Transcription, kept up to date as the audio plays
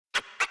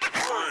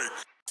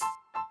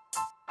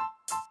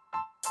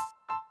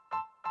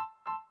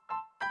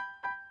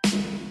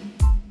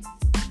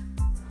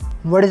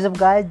What is up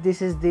guys,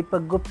 this is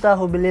Deepak Gupta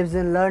who believes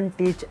in learn,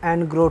 teach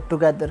and grow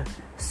together.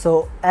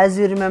 So as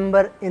you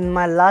remember in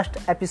my last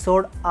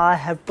episode I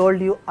have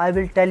told you I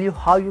will tell you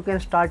how you can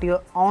start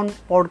your own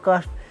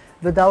podcast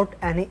without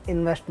any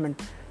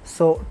investment.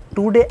 So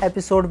today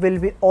episode will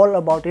be all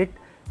about it.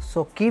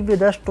 So keep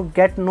with us to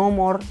get know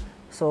more.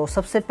 So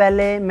सबसे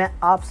पहले मैं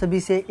आप सभी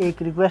से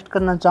एक request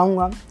करना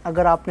चाहूँगा,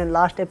 अगर आपने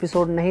लास्ट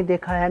एपिसोड नहीं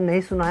देखा है,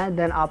 नहीं सुना है,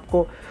 देन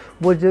आपको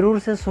वो ज़रूर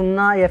से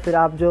सुनना, या फिर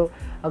आप जो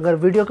अगर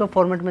वीडियो के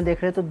फॉर्मेट में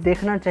देख रहे हैं तो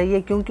देखना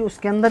चाहिए, क्योंकि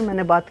उसके अंदर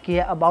मैंने बात की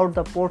है about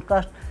the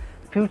podcast,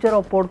 future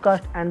of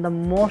podcast and the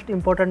most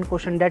important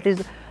question that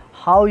is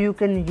how you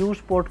can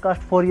use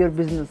podcast for your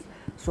business.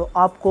 सो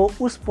आपको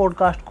उस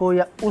पॉडकास्ट को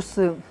या उस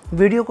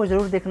वीडियो को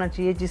ज़रूर देखना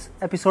चाहिए जिस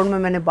एपिसोड में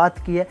मैंने बात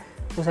की है.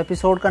 उस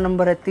एपिसोड का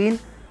नंबर है 3,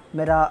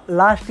 मेरा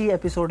लास्ट ही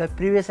एपिसोड है,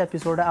 प्रीवियस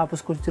एपिसोड है, आप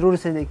उसको ज़रूर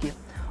से देखिए.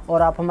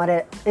 और आप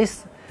हमारे इस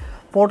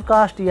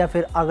पॉडकास्ट या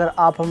फिर अगर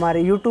आप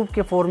हमारे यूट्यूब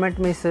के फॉर्मेट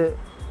में इस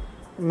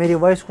मेरी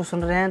वॉइस को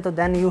सुन रहे हैं तो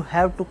then you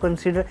have to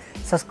consider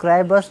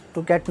subscribers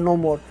to get no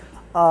more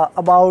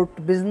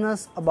about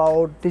business,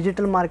 about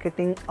digital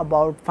marketing,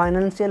 about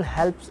financial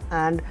helps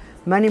and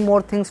many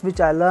more things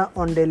which I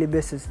learn on daily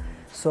basis.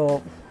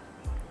 सो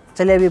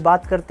चलिए अभी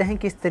बात करते हैं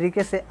किस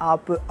तरीके से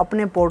आप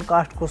अपने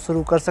पॉडकास्ट को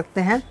शुरू कर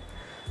सकते हैं.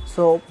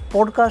 सो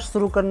पॉडकास्ट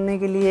शुरू करने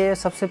के लिए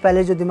सबसे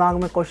पहले जो दिमाग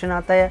में क्वेश्चन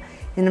आता है,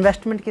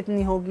 इन्वेस्टमेंट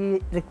कितनी होगी,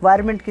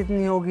 रिक्वायरमेंट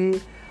कितनी होगी,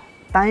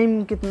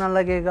 टाइम कितना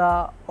लगेगा,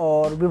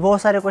 और भी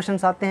बहुत सारे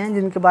क्वेश्चंस आते हैं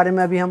जिनके बारे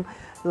में अभी हम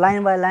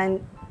लाइन बाय लाइन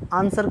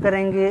आंसर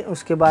करेंगे,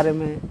 उसके बारे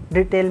में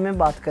डिटेल में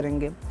बात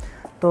करेंगे.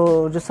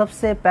 तो जो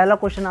सबसे पहला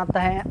क्वेश्चन आता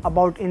है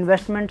अबाउट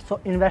इन्वेस्टमेंट. सो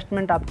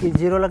इन्वेस्टमेंट आपकी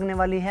ज़ीरो लगने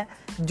वाली है.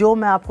 जो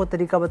मैं आपको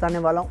तरीका बताने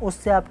वाला हूँ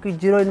उससे आपकी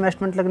ज़ीरो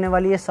इन्वेस्टमेंट लगने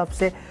वाली है.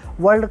 सबसे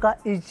वर्ल्ड का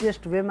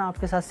ईजीएस्ट वे मैं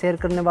आपके साथ शेयर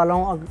करने वाला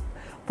हूँ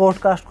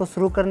पॉडकास्ट को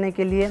शुरू करने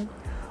के लिए.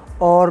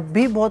 और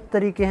भी बहुत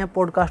तरीके हैं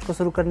पॉडकास्ट को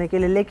शुरू करने के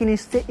लिए, लेकिन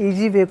इससे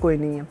ईजी वे कोई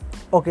नहीं है.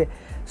 ओके,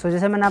 सो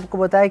जैसे मैंने आपको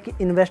बताया कि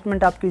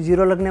इन्वेस्टमेंट आपकी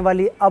ज़ीरो लगने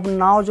वाली है. अब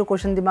नाउ जो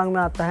क्वेश्चन दिमाग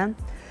में आता है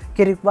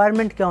कि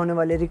रिक्वायरमेंट क्या होने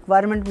वाली है.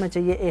 रिक्वायरमेंट में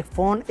चाहिए एक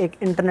फ़ोन, एक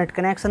इंटरनेट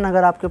कनेक्शन.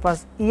 अगर आपके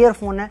पास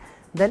ईयरफोन है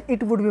then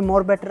it would be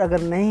more better,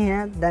 अगर नहीं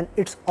है then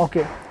it's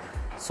okay.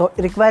 So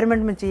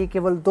requirement में चाहिए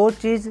केवल 2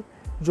 चीज़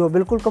जो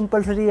बिल्कुल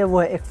कंपलसरी है, वो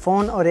है एक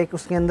फ़ोन और एक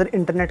उसके अंदर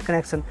इंटरनेट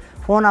कनेक्शन.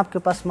 फ़ोन आपके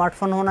पास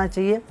स्मार्टफोन होना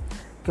चाहिए,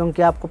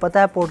 क्योंकि आपको पता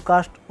है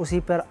पॉडकास्ट उसी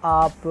पर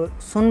आप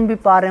सुन भी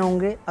पा रहे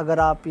होंगे अगर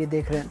आप ये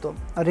देख रहे हैं तो,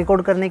 और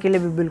रिकॉर्ड करने के लिए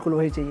भी बिल्कुल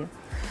वही चाहिए.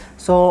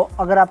 सो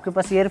अगर आपके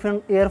पास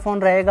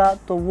ईयरफोन रहेगा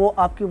तो वो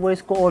आपकी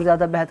वॉइस को और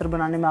ज़्यादा बेहतर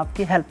बनाने में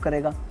आपकी हेल्प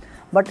करेगा.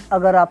 बट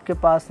अगर आपके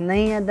पास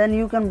नहीं है then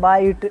you can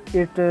buy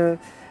it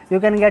you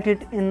can get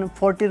it in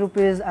 40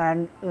 rupees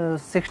and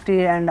 60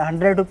 and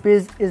 100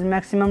 rupees is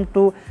maximum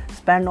to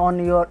spend on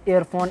your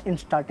earphone in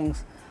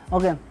startings.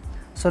 Okay,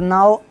 so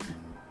now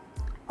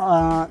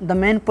the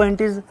main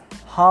point is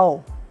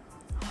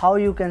how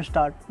you can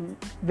start,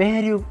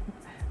 where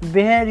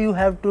you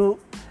have to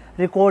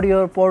record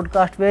your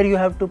podcast, where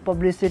you have to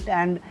publish it,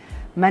 and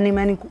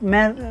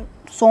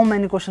so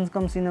many questions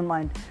comes in your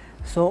mind.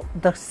 So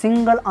the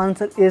single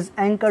answer is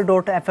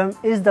Anchor.fm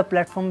is the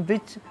platform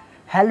which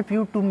help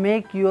you to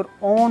make your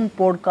own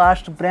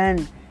podcast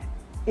brand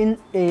in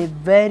a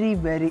very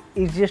very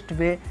easiest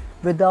way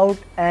without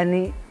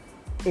any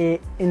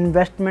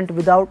investment,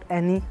 without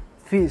any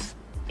fees.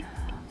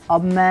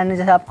 अब मैंने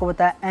जैसे आपको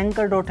बताया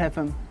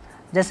Anchor.fm,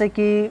 जैसे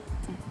कि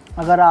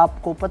अगर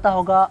आपको पता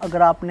होगा,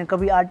 अगर आपने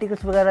कभी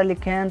आर्टिकल्स वगैरह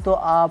लिखे हैं तो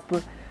आप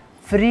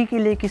फ्री के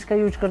लिए किसका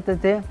यूज करते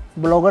थे,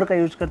 ब्लॉगर का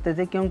यूज करते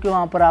थे, क्योंकि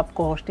वहाँ पर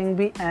आपको होस्टिंग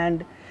भी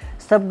एंड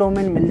सब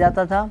डोमेन मिल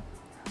जाता था.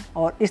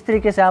 और इस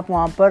तरीके से आप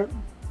वहाँ पर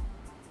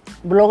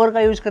ब्लॉगर का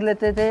यूज़ कर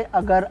लेते थे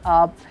अगर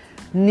आप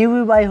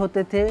न्यू बाई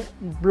होते थे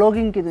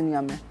ब्लॉगिंग की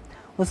दुनिया में.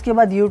 उसके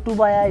बाद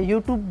यूट्यूब आया.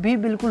 यूट्यूब भी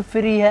बिल्कुल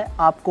फ्री है,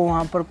 आपको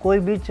वहाँ पर कोई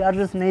भी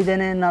चार्जेस नहीं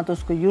देने हैं, ना तो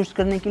उसको यूज़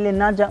करने के लिए,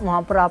 ना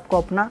वहाँ पर आपको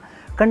अपना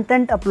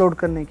कंटेंट अपलोड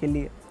करने के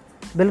लिए.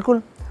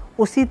 बिल्कुल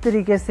उसी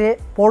तरीके से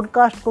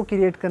पॉडकास्ट को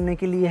क्रिएट करने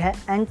के लिए है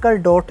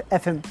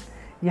Anchor.fm.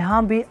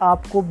 यहाँ भी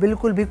आपको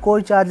बिल्कुल भी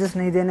कोई चार्जेस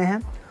नहीं देने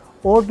हैं,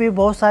 और भी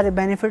बहुत सारे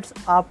बेनिफिट्स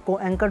आपको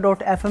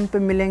Anchor.fm पे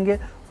मिलेंगे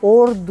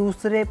और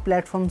दूसरे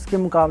प्लेटफॉर्म्स के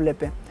मुकाबले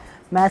पे.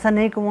 मैं ऐसा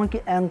नहीं कहूँगा कि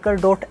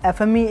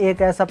Anchor.fm ही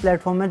एक ऐसा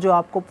प्लेटफॉर्म है जो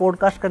आपको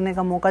पॉडकास्ट करने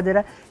का मौका दे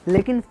रहा है,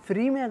 लेकिन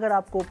फ्री में अगर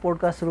आपको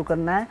पॉडकास्ट शुरू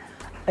करना है,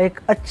 एक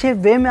अच्छे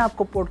वे में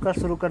आपको पॉडकास्ट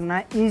शुरू करना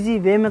है, इजी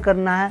वे में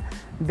करना है,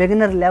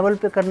 बिगिनर लेवल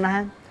पे करना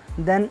है,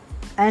 देन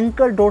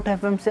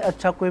Anchor.fm से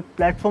अच्छा कोई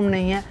प्लेटफॉर्म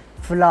नहीं है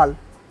फ़िलहाल.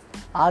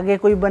 आगे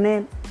कोई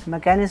बने मैं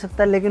कह नहीं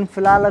सकता, लेकिन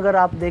फ़िलहाल अगर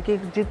आप देखें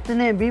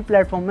जितने भी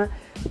प्लेटफॉर्म हैं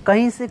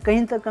कहीं से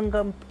कहीं तक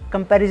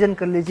कंपैरिजन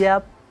कर लीजिए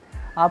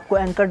आपको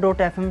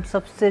Anchor.fm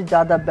सबसे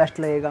ज़्यादा बेस्ट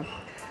लगेगा.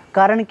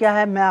 कारण क्या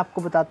है मैं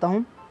आपको बताता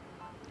हूँ.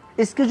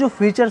 इसके जो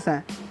फीचर्स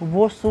हैं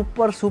वो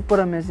सुपर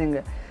अमेजिंग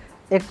है.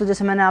 एक तो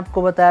जैसे मैंने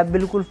आपको बताया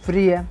बिल्कुल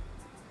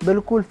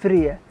फ्री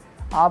है.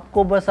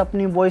 आपको बस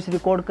अपनी वॉइस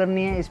रिकॉर्ड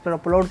करनी है, इस पर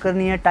अपलोड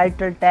करनी है,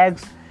 टाइटल,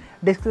 टैग्स,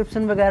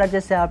 डिस्क्रिप्शन वगैरह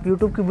जैसे आप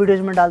यूट्यूब की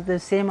वीडियोज़ में डालते हैं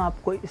सेम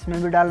आपको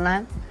इसमें भी डालना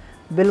है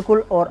बिल्कुल,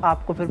 और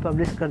आपको फिर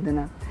पब्लिश कर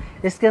देना है।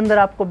 इसके अंदर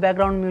आपको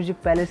बैकग्राउंड म्यूजिक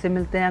पहले से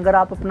मिलते हैं। अगर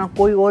आप अपना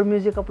कोई और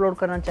म्यूज़िक अपलोड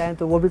करना चाहें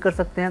तो वो भी कर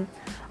सकते हैं।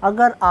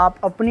 अगर आप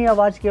अपनी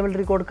आवाज़ केवल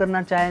रिकॉर्ड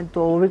करना चाहें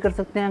तो वो भी कर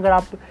सकते हैं। अगर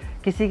आप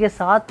किसी के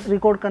साथ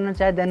रिकॉर्ड करना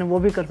चाहें देन वो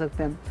भी कर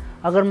सकते हैं।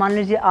 अगर मान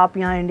लीजिए आप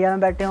यहाँ इंडिया में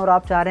बैठे हैं और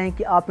आप चाह रहे हैं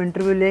कि आप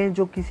इंटरव्यू लें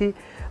जो किसी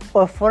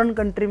फॉरेन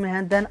कंट्री में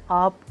है, देन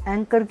आप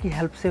एंकर की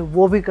हेल्प से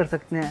वो भी कर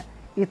सकते हैं।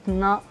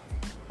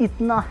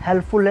 इतना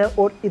हेल्पफुल है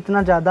और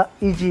इतना ज़्यादा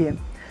ईजी है।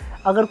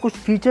 अगर कुछ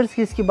फीचर्स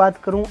की इसकी बात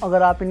करूं,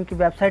 अगर आप इनकी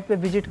वेबसाइट पे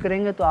विजिट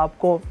करेंगे तो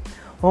आपको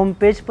होम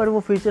पेज पर वो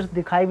फीचर्स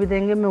दिखाई भी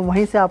देंगे। मैं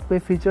वहीं से आपको ये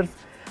फीचर्स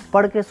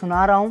पढ़ के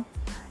सुना रहा हूं।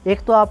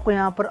 एक तो आपको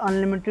यहाँ पर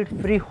अनलिमिटेड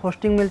फ्री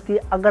होस्टिंग मिलती है।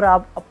 अगर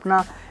आप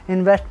अपना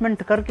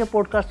इन्वेस्टमेंट करके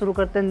पॉडकास्ट शुरू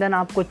करते हैं देन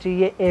आपको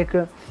चाहिए एक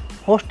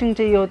होस्टिंग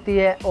चाहिए होती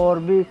है, और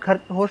भी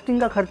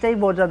होस्टिंग का खर्चा ही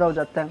बहुत ज़्यादा हो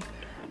जाता है।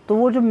 तो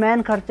वो जो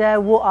मेन खर्चा है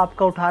वो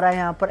आपका उठा रहा है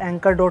यहाँ पर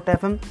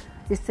Anchor.fm।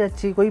 इससे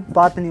अच्छी कोई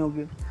बात नहीं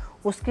होगी।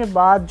 उसके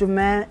बाद जो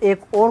मैं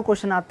एक और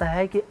क्वेश्चन आता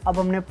है कि अब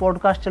हमने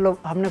पॉडकास्ट, चलो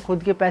हमने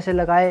खुद के पैसे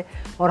लगाए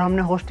और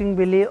हमने होस्टिंग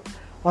भी ली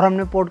और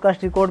हमने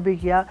पॉडकास्ट रिकॉर्ड भी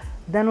किया,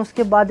 देन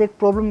उसके बाद एक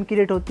प्रॉब्लम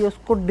क्रिएट होती है,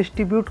 उसको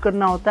डिस्ट्रीब्यूट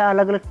करना होता है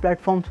अलग अलग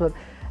प्लेटफॉर्म्स पर।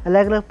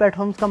 अलग अलग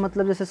प्लेटफॉर्म्स का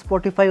मतलब जैसे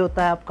स्पॉटिफाई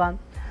होता है आपका,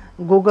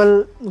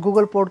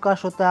 गूगल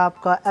पॉडकास्ट होता है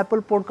आपका, एप्पल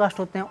पॉडकास्ट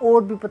होते हैं,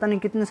 और भी पता नहीं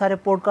कितने सारे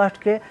पॉडकास्ट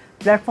के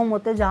प्लेटफॉर्म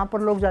होते हैं जहाँ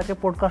पर लोग जाके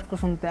पॉडकास्ट को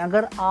सुनते हैं।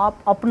 अगर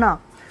आप अपना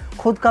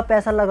खुद का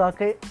पैसा लगा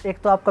के, एक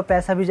तो आपका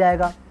पैसा भी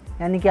जाएगा,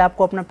 यानी कि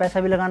आपको अपना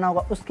पैसा भी लगाना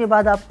होगा। उसके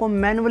बाद आपको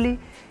मैनुअली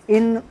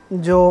इन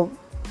जो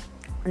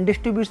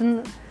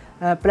डिस्ट्रीब्यूशन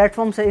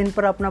प्लेटफॉर्म्स है इन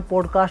पर अपना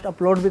पॉडकास्ट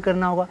अपलोड भी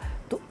करना होगा।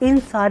 तो इन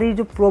सारी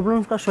जो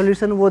प्रॉब्लम्स का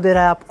सॉल्यूशन वो दे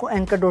रहा है आपको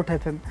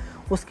Anchor.fm।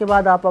 उसके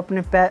बाद आप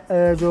अपने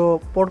जो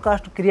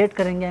पॉडकास्ट क्रिएट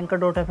करेंगे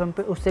Anchor.fm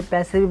पे, उससे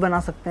पैसे भी बना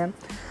सकते हैं।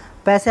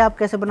 पैसे आप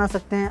कैसे बना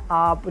सकते हैं?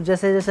 आप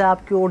जैसे जैसे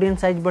आपकी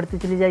ऑडियंस साइज बढ़ती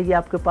चली जाएगी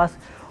आपके पास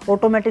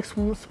ऑटोमेटिक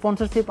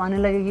स्पॉन्सरशिप आने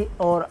लगेगी,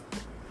 और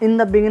इन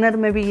द बिगिनर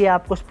में भी ये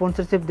आपको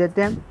स्पॉन्सरशिप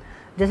देते हैं।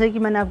 जैसे कि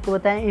मैंने आपको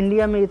बताया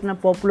इंडिया में इतना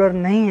पॉपुलर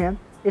नहीं है,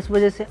 इस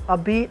वजह से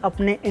अभी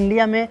अपने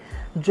इंडिया में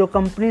जो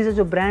कंपनीज है,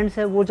 जो ब्रांड्स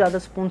है, वो ज़्यादा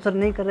स्पॉन्सर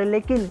नहीं कर रहे,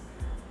 लेकिन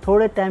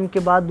थोड़े टाइम के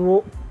बाद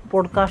वो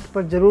पॉडकास्ट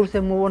पर ज़रूर से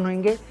मूव ऑन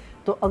होंगे।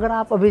 तो अगर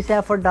आप अभी से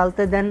एफर्ट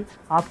डालते हैं देन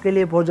आपके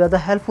लिए बहुत ज़्यादा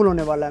हेल्पफुल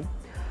होने वाला है।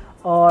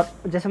 और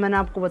जैसे मैंने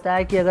आपको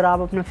बताया कि अगर आप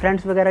अपने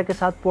फ्रेंड्स वगैरह के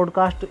साथ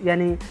पॉडकास्ट,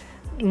 यानी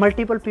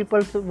multiple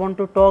peoples want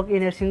to talk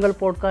in a single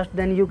podcast,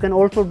 then you can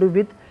also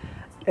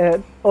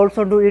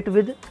do it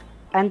with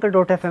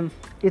Anchor.fm।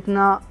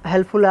 इतना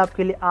हेल्पफुल है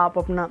आपके लिए। आप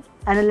अपना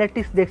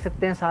एनालिटिक्स देख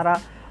सकते हैं सारा,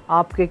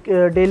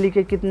 आपके डेली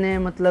के कितने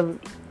मतलब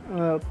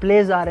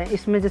प्लेज आ रहे हैं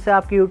इसमें। जैसे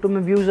आपके यूट्यूब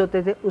में व्यूज़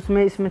होते थे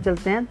उसमें इसमें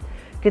चलते हैं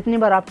कितनी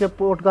बार आपके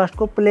पॉडकास्ट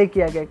को प्ले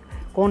किया गया,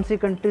 कौन सी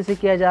कंट्री से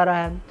किया जा रहा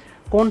है,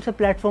 कौन से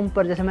प्लेटफॉर्म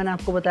पर। जैसे मैंने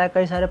आपको बताया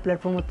कई सारे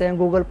प्लेटफॉर्म होते हैं,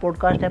 Google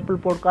podcast, Apple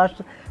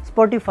podcast,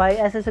 Spotify,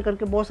 ऐसे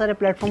करके बहुत सारे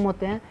प्लेटफॉर्म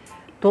होते हैं।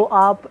 तो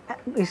आप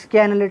इसके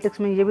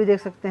एनालिटिक्स में ये भी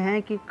देख सकते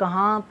हैं कि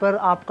कहाँ पर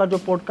आपका जो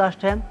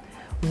पॉडकास्ट है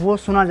वो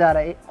सुना जा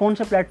रहा है, कौन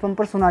से प्लेटफॉर्म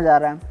पर सुना जा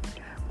रहा है,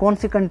 कौन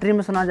सी कंट्री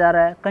में सुना जा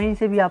रहा है। कहीं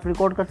से भी आप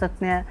रिकॉर्ड कर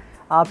सकते हैं।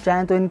 आप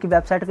चाहें तो इनकी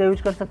वेबसाइट का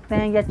यूज़ कर सकते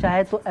हैं, या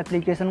चाहे तो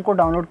एप्लीकेशन को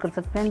डाउनलोड कर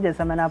सकते हैं।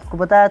 जैसा मैंने आपको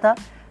बताया था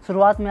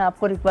शुरुआत में,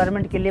 आपको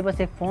रिक्वायरमेंट के लिए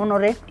बस एक फ़ोन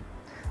और एक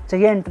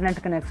चाहिए इंटरनेट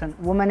कनेक्शन।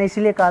 वो मैंने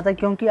इसीलिए कहा था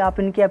क्योंकि आप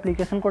इनकी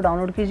एप्लीकेशन को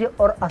डाउनलोड कीजिए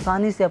और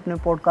आसानी से अपने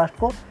पॉडकास्ट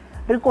को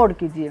रिकॉर्ड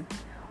कीजिए।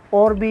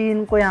 और भी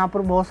इनको यहाँ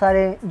पर बहुत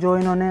सारे जो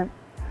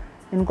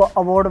इनको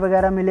अवार्ड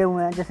वगैरह मिले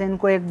हुए हैं। जैसे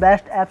इनको एक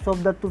बेस्ट ऐप्स ऑफ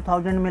द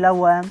 2000 मिला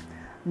हुआ है।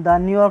 द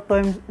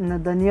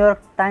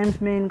न्यूयॉर्क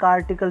टाइम्स में इनका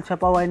आर्टिकल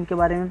छपा हुआ है इनके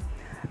बारे में।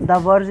 द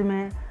वर्ज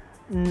में,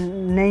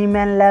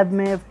 नेईमैन लैब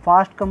में,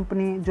 फास्ट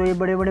कंपनी, जो ये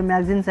बड़े बड़े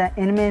मैगजीन्स हैं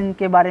इनमें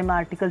इनके बारे में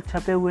आर्टिकल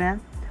छपे हुए हैं।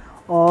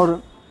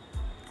 और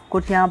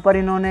कुछ यहाँ पर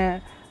इन्होंने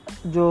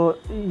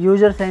जो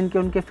यूज़र्स हैं इनके,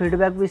 उनके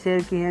फीडबैक भी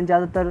शेयर किए हैं।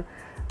 ज़्यादातर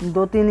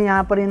 2-3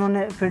 यहाँ पर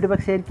इन्होंने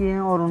फीडबैक शेयर किए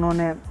हैं और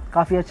उन्होंने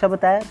काफ़ी अच्छा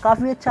बताया।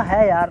 काफ़ी अच्छा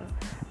है यार,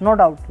 नो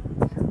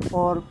डाउट।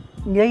 और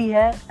यही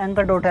है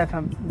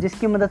Anchor.fm,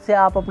 जिसकी मदद से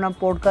आप अपना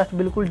पॉडकास्ट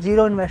बिल्कुल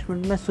ज़ीरो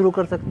इन्वेस्टमेंट में शुरू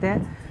कर सकते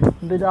हैं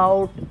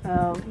विदाउट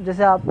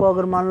जैसे आपको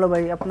अगर मान लो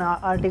भाई अपना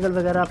आर्टिकल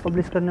वगैरह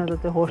पब्लिश करने होते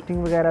थे,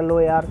 होस्टिंग वगैरह लो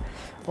यार,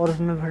 और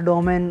उसमें फिर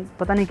डोमेन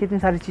पता नहीं कितनी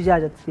सारी चीज़ें आ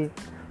जाती थी,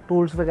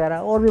 टूल्स वगैरह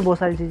और भी बहुत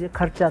सारी चीज़ें,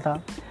 खर्चा था।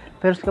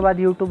 फिर उसके बाद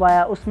यूट्यूब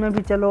आया, उसमें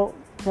भी चलो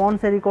फ़ोन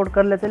से रिकॉर्ड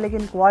कर लेते,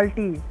 लेकिन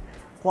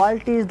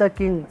quality is the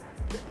king.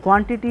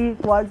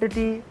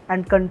 Quantity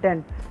and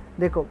content.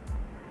 देखो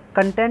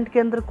कंटेंट के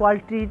अंदर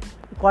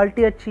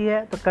क्वालिटी अच्छी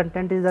है तो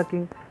content is the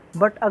king,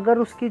 but अगर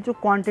उसकी जो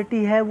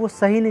क्वांटिटी है वो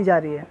सही नहीं जा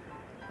रही है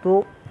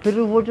तो फिर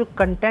वो जो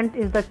कंटेंट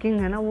इज़ द किंग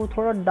है ना, वो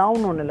थोड़ा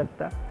डाउन होने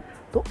लगता है।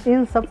 तो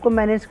इन सब को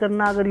मैनेज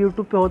करना अगर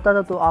यूट्यूब पे होता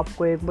था तो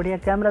आपको एक बढ़िया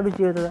कैमरा भी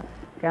चाहिए होता था।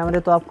 कैमरे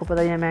तो आपको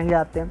पता ही है महंगे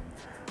आते हैं,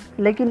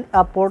 लेकिन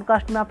अब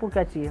पॉडकास्ट में आपको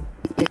क्या चाहिए,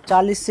 एक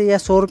 40 से या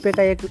 100 रुपये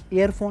का एक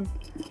ईयरफोन,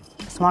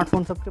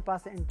 स्मार्टफोन सबके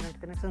पास है,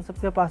 इंटरनेट कनेक्शन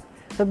सबके पास,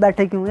 सब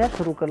बैठे क्यों यार,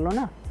 शुरू कर लो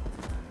ना।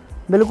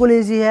 बिल्कुल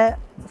ईजी है।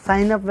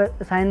 साइन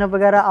अप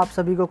वगैरह आप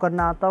सभी को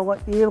करना आता होगा,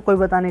 ये कोई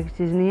बताने की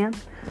चीज़ नहीं है।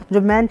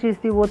 जो मेन चीज़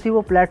थी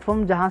वो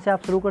प्लेटफॉर्म जहाँ से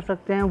आप शुरू कर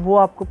सकते हैं, वो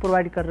आपको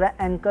प्रोवाइड कर रहा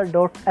है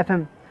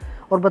Anchor.fm।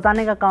 और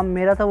बताने का काम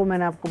मेरा था, वो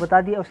मैंने आपको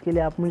बता दिया। उसके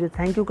लिए आप मुझे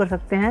थैंक यू कर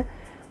सकते हैं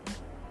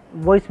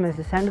वॉइस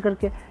मैसेज सेंड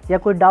करके, या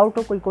कोई डाउट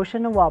हो, कोई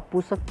क्वेश्चन हो, वो आप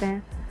पूछ सकते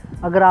हैं।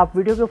 अगर आप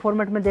वीडियो के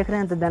फॉर्मेट में देख रहे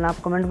हैं तो देन आप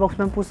कमेंट बॉक्स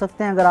में पूछ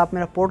सकते हैं। अगर आप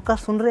मेरा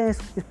पॉडकास्ट सुन रहे हैं,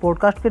 इस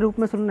पॉडकास्ट के रूप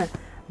में सुन रहे हैं,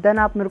 देन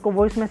आप मेरे को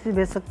वॉइस मैसेज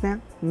भेज सकते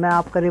हैं। मैं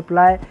आपका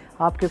रिप्लाई,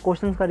 आपके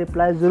क्वेश्चंस का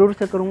रिप्लाई ज़रूर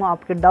से करूँगा।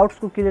 आपके डाउट्स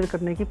को क्लियर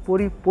करने की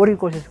पूरी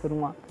कोशिश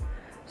करूँगा।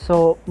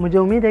 सो मुझे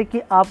उम्मीद है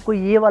कि आपको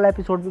ये वाला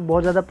एपिसोड भी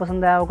बहुत ज़्यादा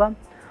पसंद आया होगा।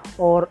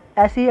 और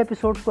ऐसे ही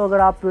एपिसोड्स को अगर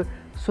आप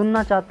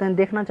सुनना चाहते हैं,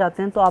 देखना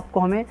चाहते हैं, तो आपको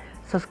हमें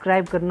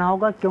सब्सक्राइब करना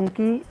होगा,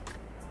 क्योंकि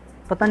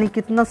पता नहीं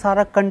कितना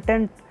सारा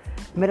कंटेंट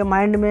मेरे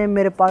माइंड में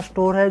मेरे पास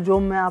स्टोर है जो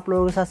मैं आप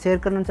लोगों के साथ शेयर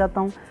करना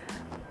चाहता हूँ।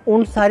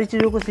 उन सारी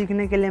चीज़ों को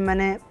सीखने के लिए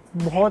मैंने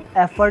बहुत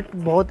एफर्ट,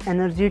 बहुत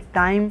एनर्जी,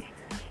 टाइम,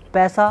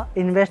 पैसा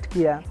इन्वेस्ट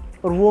किया है,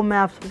 और वो मैं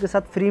आप सबके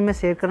साथ फ्री में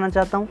शेयर करना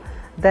चाहता हूँ।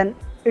 Then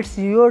it's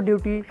your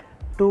duty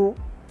to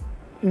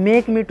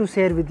make me to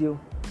share with you.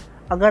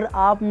 अगर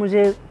आप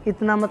मुझे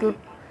इतना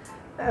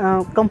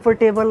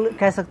कंफर्टेबल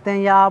कह सकते हैं,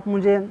 या आप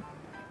मुझे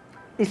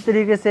इस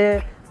तरीके से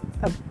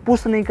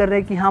पुश नहीं कर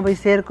रहे कि हाँ भाई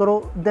शेयर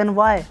करो, then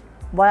Y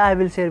I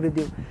will share with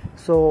you.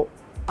 So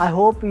I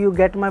hope you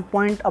get my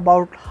point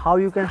about how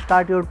you can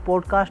start your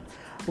podcast,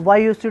 why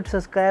you should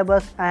subscribe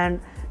us,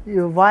 and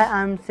why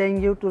I'm saying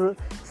you to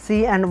see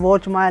and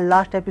watch my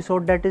last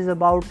episode that is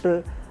about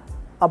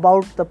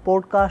the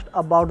podcast,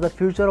 about the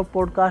future of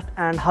podcast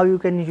and how you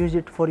can use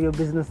it for your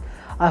business.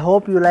 I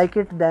hope you like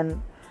it. Then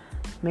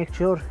make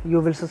sure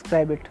you will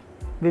subscribe it.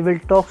 We will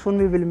talk soon,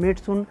 we will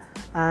meet soon,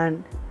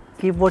 and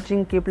keep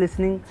watching, keep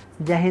listening.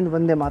 Jai Hind,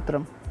 Vande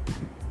Mataram.